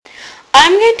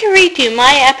I'm going to read you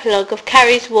my epilogue of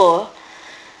Carrie's War.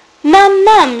 "Mum,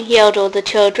 Mum!" yelled all the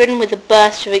children, with a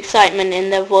burst of excitement in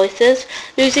their voices,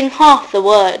 losing half the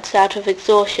words out of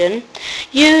exhaustion.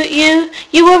 You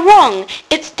were wrong!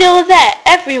 It's still there,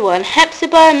 everyone!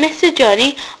 Hepzibah and Mr.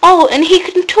 Johnny! Oh, and he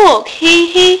can talk!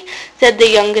 He—" said the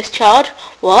youngest child.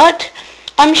 "What?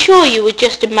 I'm sure you were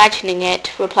just imagining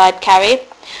it," replied Carrie.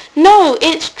 "No,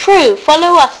 it's true!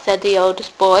 Follow us," said the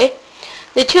oldest boy.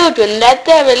 The children led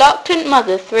their reluctant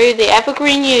mother through the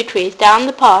evergreen yew trees down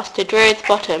the path to Drury's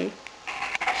Bottom.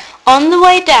 On the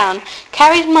way down,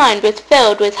 Carrie's mind was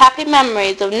filled with happy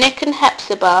memories of Nick and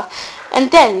Hepzibah,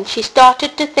 and then she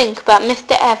started to think about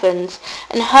Mr. Evans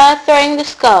and her throwing the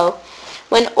skull,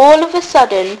 when all of a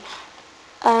sudden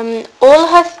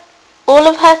all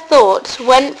of her thoughts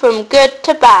went from good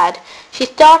to bad. She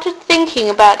started thinking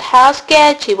about how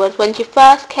scared she was when she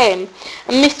first came,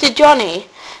 and Mr. Johnny.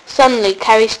 Suddenly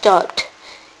Carrie stopped.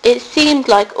 It seemed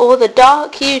like all the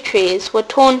dark yew trees were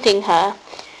taunting her.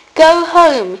 "Go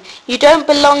home! You don't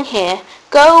belong here!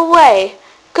 Go away!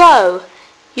 Go!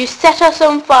 You set us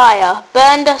on fire,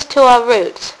 burned us to our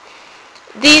roots!"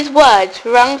 These words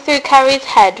rung through Carrie's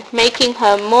head, making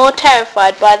her more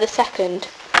terrified by the second.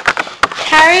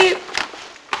 Carrie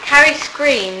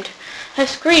screamed. Her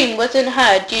scream wasn't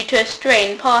heard due to a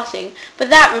train passing, but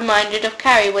that reminded of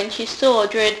Carrie when she saw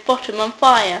Drury's Bottom on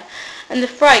fire, and the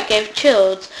fright gave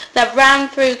chills that ran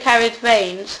through Carrie's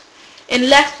veins. In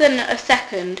less than a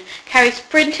second, Carrie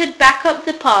sprinted back up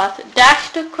the path,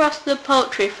 dashed across the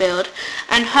poultry field,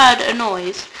 and heard a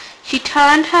noise. She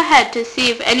turned her head to see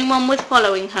if anyone was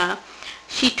following her.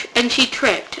 She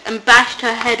tripped and bashed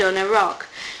her head on a rock.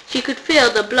 She could feel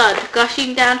the blood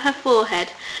gushing down her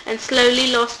forehead and slowly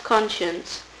lost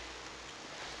conscience.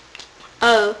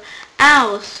 "Oh,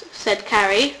 owls," said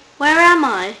Carrie. "Where am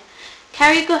I?"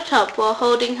 Carrie got up while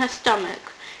holding her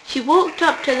stomach. She walked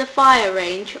up to the fire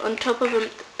range on top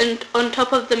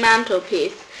of the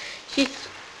mantelpiece.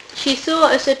 She saw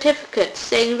a certificate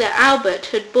saying that Albert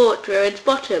had bought Drury's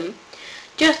Bottom.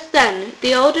 Just then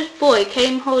the oldest boy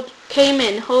came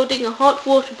in holding a hot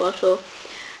water bottle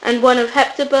and one of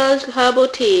Hepzibah's herbal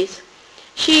teas.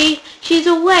 She's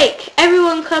awake!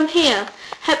 Everyone come here!"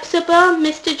 Hepzibah,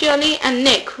 Mr. Johnny, and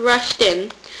Nick rushed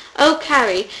in. "Oh,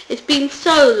 Carrie, it's been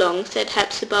so long," said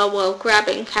Hepzibah while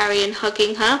grabbing Carrie and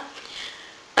hugging her.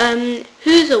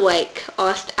 Who's awake?"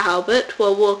 asked Albert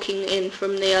while walking in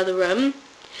from the other room.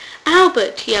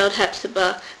 "Albert," yelled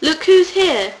Hepzibah, "look who's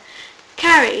here!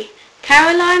 Carrie,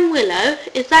 Caroline Willow,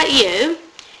 is that you?"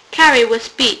 Carrie was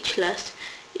speechless.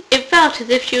 It felt as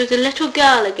if she was a little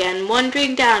girl again,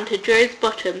 wandering down to Drury's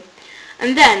Bottom.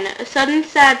 And then a sudden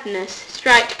sadness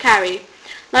struck Carrie,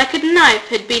 like a knife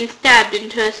had been stabbed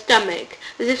into her stomach,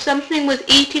 as if something was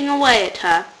eating away at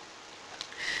her.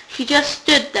 She just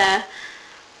stood there,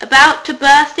 about to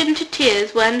burst into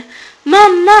tears when,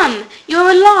 "Mum, Mum,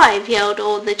 you're alive!" yelled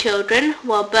all the children,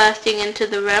 while bursting into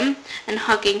the room and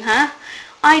hugging her.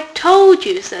 "I told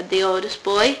you," said the oldest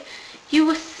boy. "You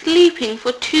were sleeping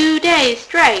for 2 days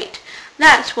straight.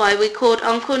 That's why we called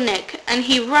Uncle Nick, and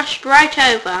he rushed right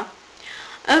over."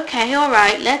 "Okay, all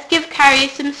right, let's give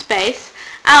Carrie some space.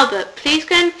 Albert, please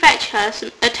go and fetch her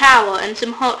a towel and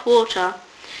some hot water."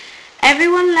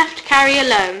 Everyone left Carrie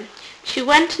alone. She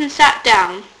went and sat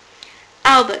down.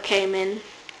 Albert came in.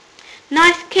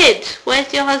 "Nice kids.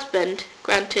 Where's your husband?"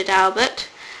 grunted Albert.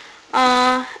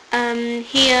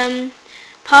 He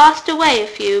passed away a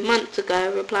few months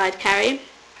ago," replied Carrie.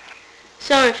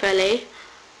 "Sorrowfully."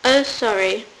 "Oh,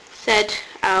 sorry," said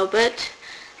Albert.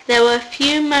 There were a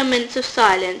few moments of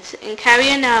silence, and Carrie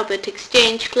and Albert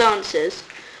exchanged glances.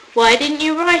 "Why didn't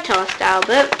you write?" asked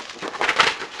Albert.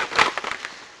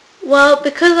 "Well,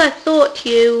 because I thought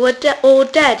you were all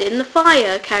dead in the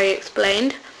fire," Carrie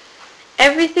explained.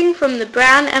 Everything from the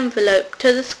brown envelope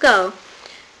to the skull.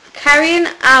 Carrie and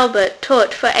Albert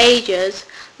talked for ages,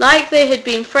 like they had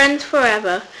been friends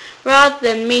forever, rather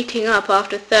than meeting up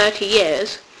after 30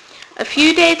 years. A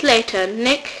few days later,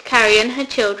 Nick, Carrie and her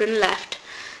children left.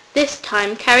 This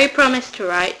time Carrie promised to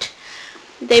write.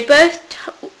 They both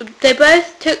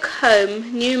took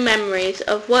home new memories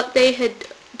of what they had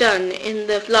done in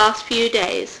the last few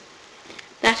days.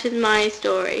 That is my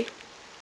story.